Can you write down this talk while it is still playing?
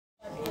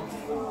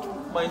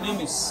My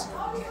name is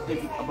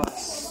David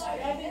Abass.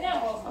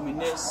 I'm a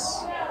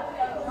nurse,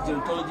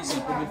 gerontologist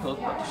and public health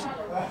practitioner.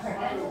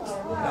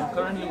 I'm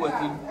currently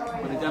working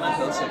with the Ghana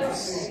Health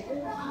Service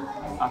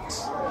at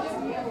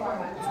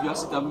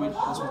Effiduase Government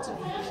Hospital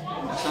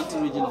in the Ashanti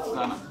region of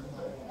Ghana.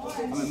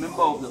 I'm a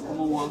member of the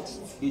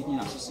Commonwealth Aging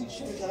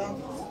Association.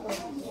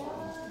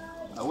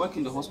 I work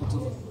in the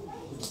hospital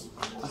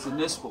as a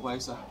nurse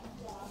supervisor,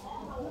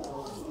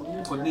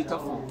 coordinator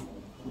for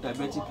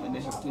diabetic and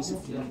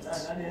hypertensive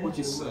clinics, which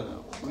is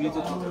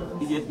related to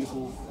aged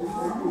people.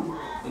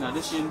 In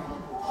addition,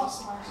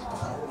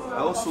 I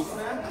also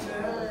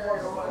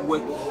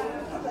work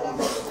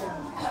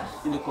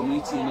in the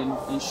community and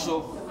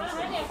ensure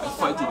I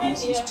fight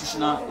against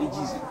institutional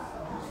ageism.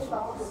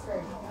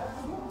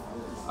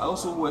 I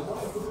also work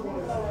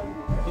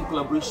in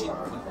collaboration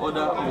with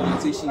other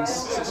organizations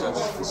such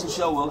as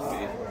social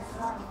welfare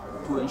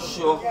to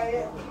ensure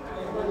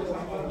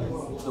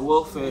the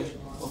welfare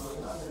of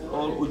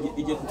all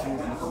aged people in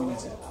the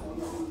community.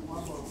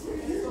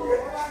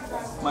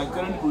 My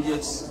current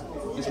project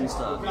is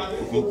Mr.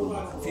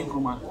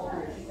 Ejura.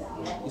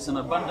 He's an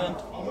abandoned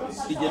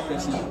aged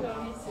person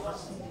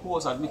who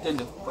was admitted in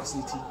the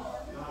facility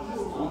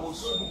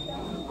almost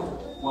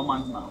 1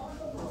 month now.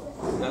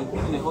 He has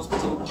been in the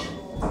hospital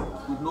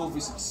with no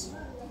visits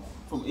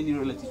from any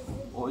relative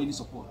or any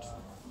support.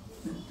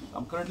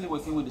 I'm currently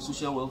working with the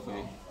social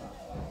welfare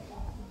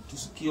to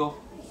secure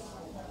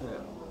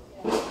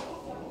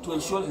to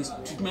ensure his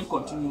treatment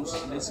continues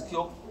and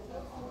secure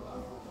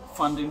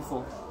funding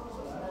for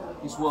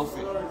his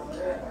welfare.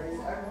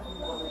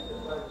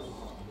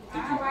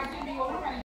 Thank you.